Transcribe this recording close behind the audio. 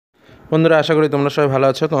বন্ধুরা আশা করি তোমরা সবাই ভালো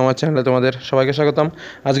আছো। তো আমার চ্যানেলে তোমাদের সবাইকে স্বাগতম।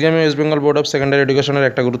 আজকে আমি West Bengal board of secondary এডুকেশনের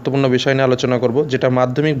একটা গুরুত্বপূর্ণ বিষয় নিয়ে আলোচনা করব, যেটা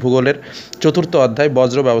মাধ্যমিক ভূগোলের চতুর্থ অধ্যায়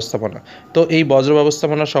বজ্র ব্যবস্থাপনা। তো এই বজ্র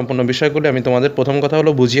ব্যবস্থাপনার সম্পূর্ণ বিষয়গুলি আমি তোমাদের প্রথম কথা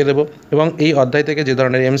হলো বুঝিয়ে দেবো, এবং এই অধ্যায় থেকে যে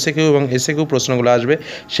ধরনের MCQ এবং SAQ প্রশ্নগুলো আসবে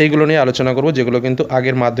সেইগুলো নিয়ে আলোচনা করব, যেগুলো কিন্তু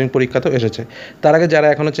আগের মাধ্যমিক পরীক্ষাতেও এসেছে। তার আগে যারা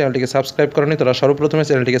এখনও চ্যানেলটিকে সাবস্ক্রাইব করেনি তারা সর্বপ্রথমে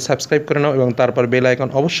চ্যানেলটিকে সাবস্ক্রাইব করে নাও এবং তারপর বেল আইকন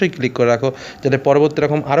অবশ্যই ক্লিক করে রাখো, যাতে পরবর্তী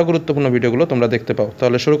রকম আরও গুরুত্বপূর্ণ ভিডিওগুলো তোমরা দেখতে পাও।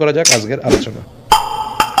 তাহলে শুরু করা যাক আজকের আলোচনা।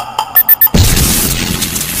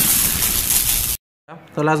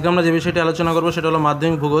 তাহলে আজকে আমরা যে বিষয়টি আলোচনা করবো সেটা হলো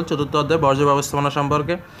মাধ্যমিক ভূগোল চতুর্থ অধ্যায় বর্জ্য ব্যবস্থাপনা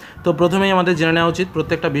সম্পর্কে। তো প্রথমেই আমাদের জেনে নেওয়া উচিত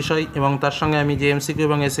প্রত্যেকটা বিষয়, এবং তার সঙ্গে আমি যে MCQ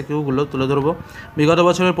এবং SAQগুলো তুলে ধরবো। বিগত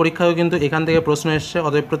বছরের পরীক্ষায়ও কিন্তু এখান থেকে প্রশ্ন এসছে,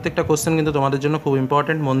 অতএব প্রত্যেকটা কোশ্চেন কিন্তু তোমাদের জন্য খুব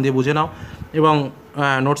ইম্পর্টেন্ট। মন দিয়ে বুঝে নাও এবং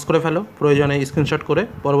নোটস করে ফেলো, প্রয়োজনে স্ক্রিনশট করে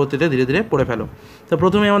পরবর্তীতে ধীরে ধীরে পড়ে ফেলো। তো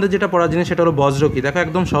প্রথমে আমাদের যেটা পড়ার জিনিস সেটা হলো বজ্র কী। দেখো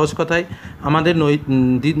একদম সহজ কথায়, আমাদের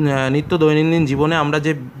নিত্য দৈনন্দিন জীবনে আমরা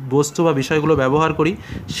যে বস্তু বা বিষয়গুলো ব্যবহার করি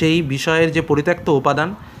সেই বিষয়ের যে পরিত্যক্ত উপাদান,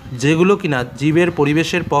 যেগুলো কিনা জীবের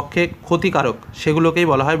পরিবেশের পক্ষে ক্ষতিকারক, সেগুলোকেই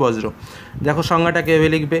বলা হয় বজ্র। দেখো সংজ্ঞাটা কীভাবে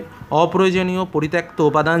লিখবে: অপ্রয়োজনীয় পরিত্যক্ত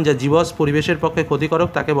উপাদান যা জীবস পরিবেশের পক্ষে ক্ষতিকারক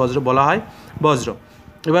তাকে বজ্র বলা হয় বজ্র।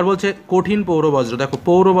 এবার বলছে কঠিন পৌর বজ্র। দেখো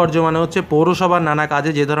পৌর বর্জ্য মানে হচ্ছে পৌরসভার নানা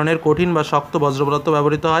কাজে যে ধরনের কঠিন বা শক্ত বজ্র পদার্থ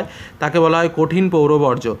ব্যবহৃত হয় তাকে বলা হয় কঠিন পৌর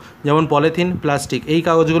বর্জ্য। যেমন পলিথিন, প্লাস্টিক, এই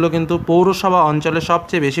কাগজগুলো কিন্তু পৌরসভা অঞ্চলে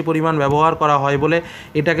সবচেয়ে বেশি পরিমাণ ব্যবহার করা হয় বলে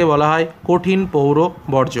এটাকে বলা হয় কঠিন পৌর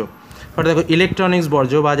বর্জ্য। দেখো ইলেকট্রনিক্স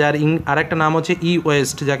বর্জ্য, বা যার আরেকটা নাম হচ্ছে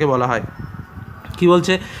ওয়েস্ট যাকে বলা হয়। কি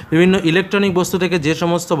বলছে, বিভিন্ন ইলেকট্রনিক বস্তু থেকে যে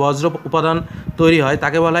সমস্ত বজ্র উপাদান তৈরি হয়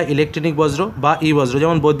তাকে বলা হয় ইলেকট্রনিক বজ্র বা বজ্র।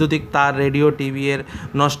 যেমন বৈদ্যুতিক তার, রেডিও, টিভি এর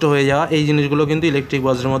নষ্ট হয়ে যাওয়া, এই জিনিসগুলো কিন্তু ইলেকট্রিক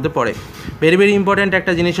বজ্রের মধ্যে পড়ে। ভেরি ভেরি ইম্পর্ট্যান্ট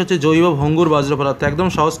একটা জিনিস হচ্ছে জৈব ভঙ্গুর বজ্র পদার্থ। একদম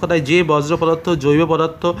সহজ কথায়, যে বজ্র পদার্থ জৈব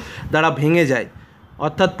পদার্থ দ্বারা ভেঙে যায়,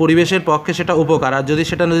 অর্থাৎ পরিবেশের পক্ষে সেটা উপকার, আর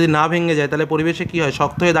সেটা যদি না ভেঙে যায় তাহলে পরিবেশে কী হয়,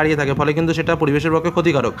 শক্ত হয়ে দাঁড়িয়ে থাকে, ফলে কিন্তু সেটা পরিবেশের পক্ষে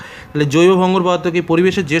ক্ষতিকারক। তাহলে জৈব ভঙ্গুর পদার্থ কি,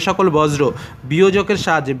 পরিবেশের যে সকল বজ্র বিয়োজকের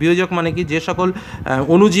সাহায্যে, বিয়োজক মানে কি, যে সকল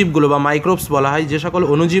অণুজীবগুলো বা মাইক্রোবস বলা হয়, যে সকল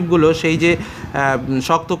অণুজীবগুলো সেই যে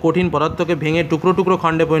শক্ত কঠিন পদার্থকে ভেঙে টুকরো টুকরো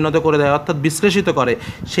খণ্ডে পরিণত করে দেয়, অর্থাৎ বিশ্লেষিত করে,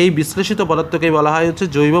 সেই বিশ্লেষিত পদার্থকেই বলা হয় হচ্ছে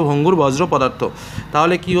জৈব ভঙ্গুর বজ্র পদার্থ।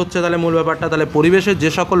 তাহলে কি হচ্ছে তাহলে মূল ব্যাপারটা, তাহলে পরিবেশের যে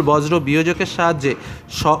সকল বজ্র বিয়োজকের সাহায্যে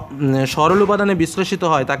সরল উপাদানে বিশ্লেষিত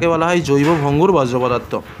হয় তাকে বলা হয় জৈব ভঙ্গুর বজ্র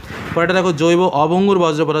পদার্থ। পরেটা দেখো জৈব অভঙ্গুর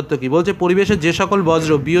বজ্র পদার্থ কি বলছে, পরিবেশের যে সকল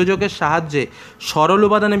বজ্র বিয়োজকের সাহায্যে সরল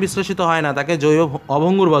উপাদানে বিশ্লেষিত হয় না তাকে জৈব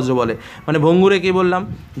অভঙ্গুর বজ্র বলে। মানে ভঙ্গুরে কি বললাম,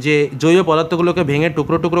 যে জৈব পদার্থগুলোকে ভেঙে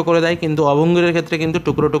টুকরো টুকরো করে দেয়, কিন্তু অভঙ্গুরের ক্ষেত্রে কিন্তু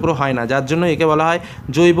টুকরো টুকরো হয় না, যার জন্য একে বলা হয়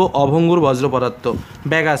জৈব অভঙ্গুর বজ্র পদার্থ।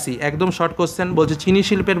 ব্যাগাসি, একদম শর্ট কোশ্চেন, বলছে চিনি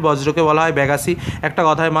শিল্পের বজ্রকে বলা হয় ব্যাগাসি। একটা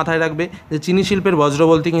কথায় মাথায় রাখবে যে চিনি শিল্পের বজ্র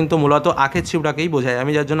বলতে কিন্তু মূলত আখের ছিবড়াকেই বোঝায়,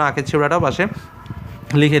 আমি যার জন্য আখের ছিবড়াটাও পাশে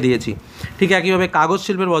লিখে দিয়েছি। ঠিক একইভাবে কাগজ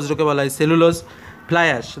শিল্পের বজ্রকে বলা হয় সেলুলোজ। ফ্লাই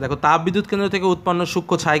অ্যাশ, দেখো তাপ বিদ্যুৎ কেন্দ্র থেকে উৎপন্ন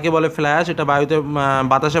সূক্ষ্ম ছাইকে বলে ফ্লাই অ্যাশ। এটা বায়ুতে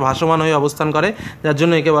বাতাসে ভাসমান হয়ে অবস্থান করে, যার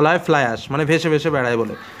জন্য একে বলা হয় ফ্লাই অ্যাশ, মানে ভেসে ভেসে বেড়ায়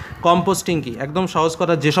বলে। কম্পোস্টিং কি, একদম সহজ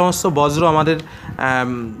কথা, যে সমস্ত বজ্র আমাদের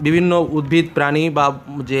বিভিন্ন উদ্ভিদ, প্রাণী বা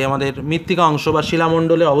যে আমাদের মৃত্তিকা অংশ বা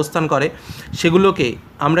শিলামণ্ডলে অবস্থান করে সেগুলোকে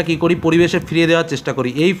আমরা কি করি, পরিবেশে ফিরিয়ে দেওয়ার চেষ্টা করি।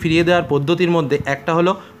 এই ফিরিয়ে দেওয়ার পদ্ধতির মধ্যে একটা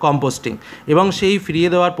হলো কম্পোস্টিং, এবং সেই ফিরিয়ে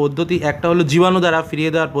দেওয়ার পদ্ধতি একটা হলো জীবাণু দ্বারা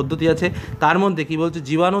ফিরিয়ে দেওয়ার পদ্ধতি আছে। তার মধ্যে কি বলছে,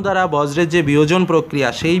 জীবাণু দ্বারা বজ্রের যে বিয়োজন প্রক্রিয়া,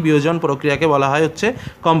 সেই বিয়োজন প্রক্রিয়াকে বলা হয় হচ্ছে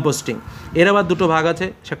কম্পোস্টিং। এর আবার দুটো ভাগ আছে,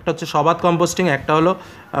 সেটা হচ্ছে সবাত কম্পোস্টিং, একটা হলো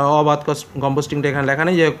অবাত কম্পোস্টিংটা এখানে লেখা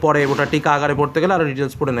নেই, যে পরে ওটা টিকা আকারে পড়তে গেলে আরও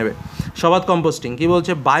ডিটেলস পড়ে নেবে। সবাত কম্পোস্টিং কি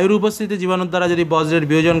বলছে, বায়ুর উপস্থিতি জীবাণুর দ্বারা যদি বজ্রের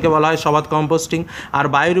বিয়োজনকে বলা হয় সবাত কম্পোস্টিং, আর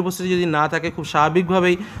বায়ুর উপস্থিতি যদি না থাকে, খুব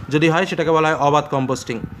স্বাভাবিকভাবেই যদি হয়, সেটাকে বলা হয় অবাত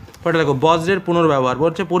কম্পোস্টিং। পরে দেখো বজ্রের পুনর্ব্যবহার,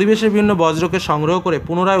 বলছে পরিবেশের বিভিন্ন বজ্রকে সংগ্রহ করে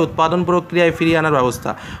পুনরায় উৎপাদন প্রক্রিয়ায় ফিরিয়ে আনার ব্যবস্থা।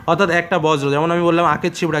 অর্থাৎ একটা বজ্র, যেমন আমি বললাম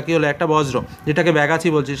আখের ছিবড়া, কী হলো, একটা বজ্র যেটাকে ব্যাগাছি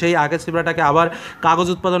বলছি, সেই আখের ছিবড়াটাকে আবার কাগজ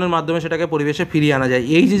উৎপাদনের মাধ্যমে সেটাকে পরিবেশে ফিরিয়ে আনা যায়।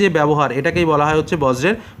 এই যে ব্যবহার, এটাকেই বলা হয় হচ্ছে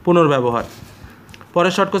বজ্রের পুনর্ব্যবহার।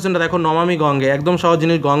 পরের শর্ট কোশ্চেনটা দেখো, নমামি গঙ্গে, একদম সহজ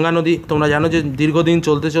জিনিস। গঙ্গা নদী, তোমরা জানো যে দীর্ঘদিন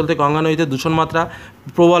চলতে চলতে গঙ্গা নদীতে দূষণ মাত্রা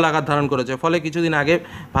প্রবল আকার ধারণ করেছে, ফলে কিছুদিন আগে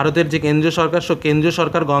ভারতের যে কেন্দ্রীয়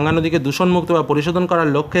সরকার গঙ্গা নদীকে দূষণমুক্ত বা পরিশোধন করার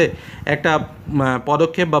লক্ষ্যে একটা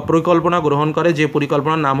পদক্ষেপ বা পরিকল্পনা গ্রহণ করে, যে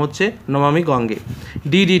পরিকল্পনার নাম হচ্ছে নমামি গঙ্গে।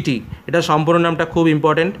 DDT, এটা সম্পূর্ণ নামটা খুব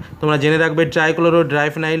ইম্পর্টেন্ট, তোমরা জেনে রাখবে, ট্রাইক্লোরো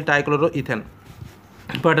ডাইফেনাইল ট্রাইক্লোরো ইথেন।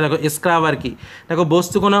 পরেটা দেখো স্ক্রাবার কি, দেখো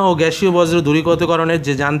বস্তুকণা ও গ্যাসীয় বজ্র দূরীকরণের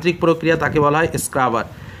যে যান্ত্রিক প্রক্রিয়া তাকে বলা হয় স্ক্রাবার।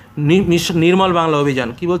 নির্মল বাংলা অভিযান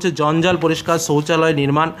কি বলছে, জঞ্জাল পরিষ্কার শৌচালয়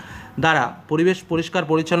নির্মাণ দ্বারা পরিবেশ পরিষ্কার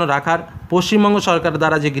পরিচ্ছন্ন রাখার পশ্চিমবঙ্গ সরকার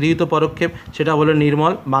দ্বারা যে গৃহীত পদক্ষেপ সেটা হলো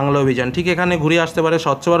নির্মল বাংলা অভিযান। ঠিক এখানে ঘুরে আসতে পারে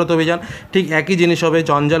স্বচ্ছ ভারত অভিযান, ঠিক একই জিনিস হবে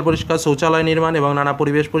জঞ্জাল পরিষ্কার, শৌচালয় নির্মাণ এবং নানা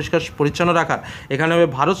পরিবেশ পরিষ্কার পরিচ্ছন্ন রাখার। এখানে হবে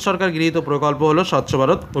ভারত সরকার গৃহীত প্রকল্প হলো স্বচ্ছ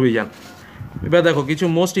ভারত অভিযান। এবার দেখো কিছু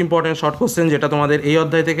মোস্ট ইম্পর্টেন্ট শর্ট কোশ্চেন যেটা তোমাদের এই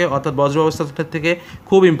অধ্যায় থেকে অর্থাৎ বজ্র ব্যবস্থা থেকে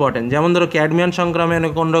খুব ইম্পর্টেন্ট। যেমন ধরো ক্যাডমিয়াম সংক্রমণে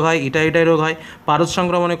কোন রোগ হয়, ইটাইটাই রোগ হয়। পারদ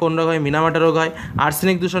সংক্রমণে কোন রোগ হয়, মিনামাটা রোগ হয়।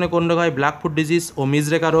 আর্সেনিক দূষণে কোন রোগ হয়, ব্ল্যাক ফুট ডিজিজ ও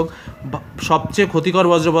মিজরেকা রোগ। সবচেয়ে ক্ষতিকর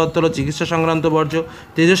বজ্র পদার্থ হলো চিকিৎসা সংক্রান্ত বর্জ্য।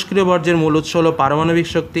 তেজস্ক্রিয় বর্জ্যের মূল উৎস হলো পারমাণবিক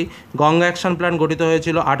শক্তি। গঙ্গা অ্যাকশন প্ল্যান গঠিত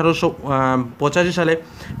হয়েছিল 1885 সালে।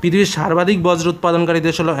 পৃথিবীর সর্বাধিক বজ্র উৎপাদনকারী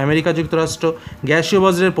দেশ হলো আমেরিকা যুক্তরাষ্ট্র। গ্যাসীয়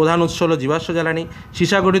বজ্রের প্রধান উৎস হলো জীবাশ্ম জ্বালানি।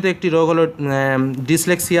 সীসা গঠিত একটি রোগ হলো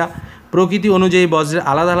ডিসলেক্সিয়া। প্রকৃতি অনুযায়ী বজ্রের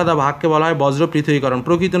আলাদা আলাদা ভাগকে বলা হয় বজ্র পৃথকীকরণ।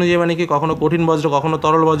 প্রকৃতি অনুযায়ী মানে কি, কখনো কঠিন বজ্র, কখনো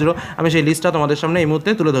তরল বজ্র। আমি সেই লিস্টটা তোমাদের সামনে এই মুহূর্তে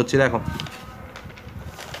তুলে ধরছি।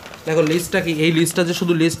 দেখো লিস্টটা কি, এই লিস্টটা যে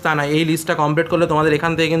শুধু লিস্ট তা না, এই লিস্টটা কমপ্লিট করলে তোমাদের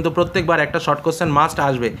এখান থেকে কিন্তু প্রত্যেকবার একটা শর্ট কোশ্চেন মাস্ট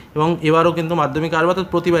আসবে এবং এবারও কিন্তু মাধ্যমিক আসবে, তো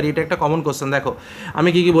প্রতিবারই এটা একটা কমন কোশ্চেন। দেখো আমি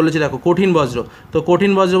কী কী বলেছি, দেখো কঠিন বজ্র। তো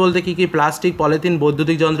কঠিন বজ্র বলতে কী কী, প্লাস্টিক, পলিথিন,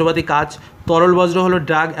 বৈদ্যুতিক যন্ত্রপাতি, কাঁচ। তরল বজ্র হলো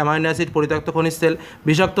ড্রাগ, অ্যামাইনো অ্যাসিড, পরিত্যক্ত খনিজ তেল।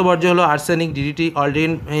 বিষাক্ত বর্জ্য হলো আর্সেনিক, ডিডিটি,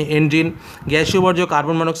 অল্ড্রিন, এন্ড্রিন। গ্যাসীয় বর্জ্য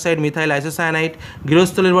কার্বন মনোক্সাইড, মিথাইল আইসোসায়ানাইড।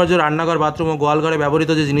 গৃহস্থলীর বর্জ্য রান্নাঘর, বাথরুম ও গোয়ালঘরে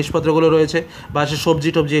ব্যবহৃত যে জিনিসপত্রগুলো রয়েছে বা সে সবজি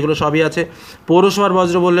টবজি এগুলো সবই আছে। পৌরসভার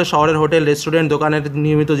বজ্র বললে শহরের হোটেল, রেস্টুরেন্ট, দোকানের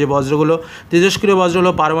নিয়মিত যে বজ্রগুলো। তেজস্ক্রিয় বজ্র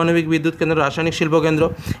হলো পারমাণবিক বিদ্যুৎ কেন্দ্র, রাসায়নিক শিল্প কেন্দ্র।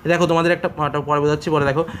 দেখো তোমাদের একটা পরে বোঝাচ্ছি, পরে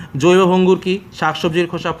দেখো। জৈব ভঙ্গুর কি, শাকসবজির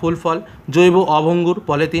খোসা, ফুল ফল। জৈব অভঙ্গুর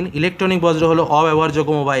পলিথিন। ইলেকট্রনিক বজ্র হলো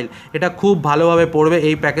অব্যবহারযোগ্য মোবাইল। এটা খুব ভালোভাবে পড়বে,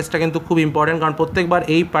 এই প্যাকেজটা কিন্তু খুব ইম্পর্টেন্ট, কারণ প্রত্যেকবার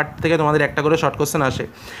এই পার্ট থেকে তোমাদের একটা করে শর্ট কোশ্চেন আসে।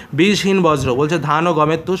 বীজহীন বজ্র বলছে ধান ও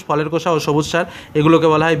গমের তুষ, ফলের খোসা ও সবুজ সার, এগুলোকে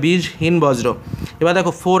বলা হয় বীজহীন বজ্র। এবার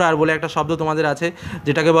দেখো 4R বলে একটা শব্দ তোমাদের আছে,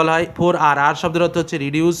 যেটাকে বলা হয় 4R। আর শব্দের অর্থ হচ্ছে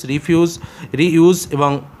রিডিউস, রিফিউজ, রিইউজ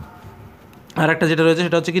এবং আর একটা যেটা রয়েছে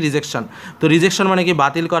সেটা হচ্ছে কি রিজেকশন। তো রিজেকশন মানে কি,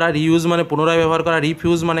 বাতিল করা। রিইউজ মানে পুনরায় ব্যবহার করা।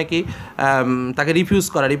 রিফিউজ মানে কি, তাকে রিফিউজ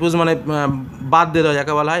করা। রিফিউজ মানে বাদ দিয়ে দেওয়া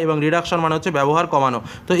যাকে বলা হয়। এবং রিডাকশন মানে হচ্ছে ব্যবহার কমানো।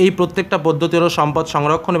 তো এই প্রত্যেকটা পদ্ধতি হলো সম্পদ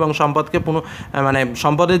সংরক্ষণ এবং সম্পদকে মানে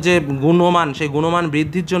সম্পদের যে গুণমান, সেই গুণমান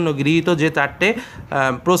বৃদ্ধির জন্য গৃহীত যে 4টে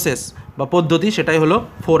প্রসেস বা পদ্ধতি, সেটাই হলো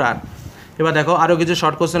 4R। এবার দেখো আরও কিছু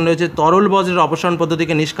শর্ট কোশ্চেন রয়েছে। তরল বজ্রের অপসারণ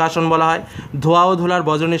পদ্ধতিকে নিষ্কাশন বলা হয়। ধোয়া ও ধুলার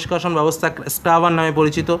বজ্র নিষ্কাশন ব্যবস্থা স্ক্রাবার নামে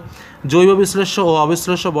পরিচিত। জৈব বিশ্লেষ্য ও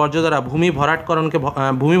অবিশ্লেষ্য বর্জ্য দ্বারা ভূমি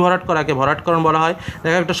ভরাট করাকে ভরাটকরণ বলা হয়।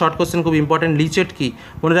 দেখো একটা শর্ট কোশ্চেন খুব ইম্পর্টেন্ট, লিচেট কি,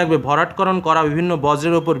 মনে রাখবে ভরাটকরণ করা বিভিন্ন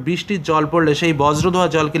বজ্রের ওপর বৃষ্টির জল পড়লে সেই বজ্র ধোয়া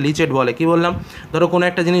জলকে লিচেট বলে। কি বললাম, ধরো কোনো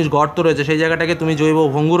একটা জিনিস গর্ত রয়েছে, সেই জায়গাটাকে তুমি জৈব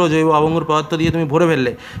ভঙ্গুর ও জৈব অভঙ্গুর পদার্থ দিয়ে তুমি ভরে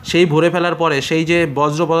ফেললে, সেই ভরে ফেলার পরে সেই যে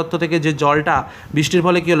বজ্র পদার্থ থেকে যে জলটা বৃষ্টির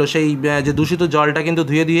ফলে কী হলো, সেই যে দূষিত জলটা কিন্তু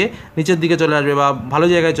ধুয়ে দিয়ে নিচের দিকে চলে আসবে বা ভালো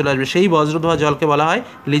জায়গায় চলে আসবে, সেই বজ্র ধোয়া জলকে বলা হয়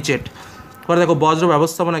লিচেট। পরে দেখো বজ্র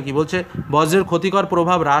ব্যবস্থাপনা কি বলছে, বজ্রের ক্ষতিকর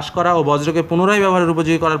প্রভাব হ্রাস করা ও বজ্রকে পুনরায় ব্যবহারের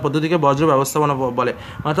উপযোগী করার পদ্ধতিকে বজ্র ব্যবস্থাপনা বলে।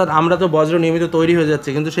 অর্থাৎ আমরা তো বজ্র নিয়মিত তৈরি হয়ে যাচ্ছে,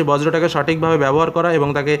 কিন্তু সেই বজ্রটাকে সঠিকভাবে ব্যবহার করা এবং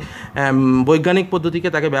তাকে বৈজ্ঞানিক পদ্ধতিকে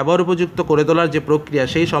তাকে ব্যবহার উপযুক্ত করে তোলার যে প্রক্রিয়া,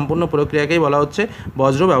 সেই সম্পূর্ণ প্রক্রিয়াকেই বলা হচ্ছে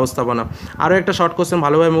বজ্র ব্যবস্থাপনা। আরও একটা শর্ট কোশ্চেন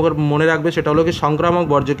ভালোভাবে মনে রাখবে, সেটা হলো কি সংক্রামক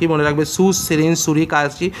বর্জ্য কি, মনে রাখবে সুচ, সিরিঞ্জ, ছুরি,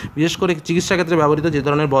 কাঁচি, বিশেষ করে চিকিৎসা ক্ষেত্রে ব্যবহৃত যে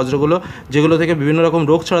ধরনের বজ্রগুলো যেগুলো থেকে বিভিন্ন রকম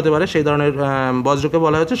রোগ ছড়াতে পারে, সেই ধরনের বজ্রকে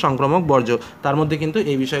বলা হচ্ছে সংক্রামক বর্জ্য। তার মধ্যে কিন্তু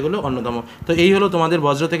এই বিষয়গুলো অন্যতম। তো এই হলো তোমাদের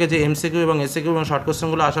বজ্র থেকে যে MCQ এবং SAQ এবং শর্ট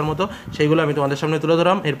কোশ্চেনগুলো আসার মতো, সেইগুলো আমি তোমাদের সামনে তুলে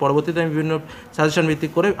ধরলাম। এর পরবর্তীতে আমি বিভিন্ন সাজেশন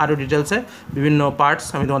ভিত্তিক করে আরও ডিটেলসে বিভিন্ন পার্টস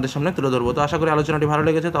আমি তোমাদের সামনে তুলে ধরবো। তো আশা করি আলোচনাটি ভালো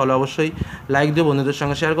লেগেছে, তাহলে অবশ্যই লাইক দিও, বন্ধুদের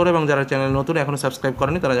সঙ্গে শেয়ার করো এবং যারা চ্যানেল নতুন এখনও সাবস্ক্রাইব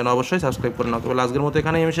করেনি তারা যেন অবশ্যই সাবস্ক্রাইব করে নাও। তো আজকের মতো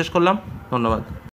এখানেই আমি শেষ করলাম, ধন্যবাদ।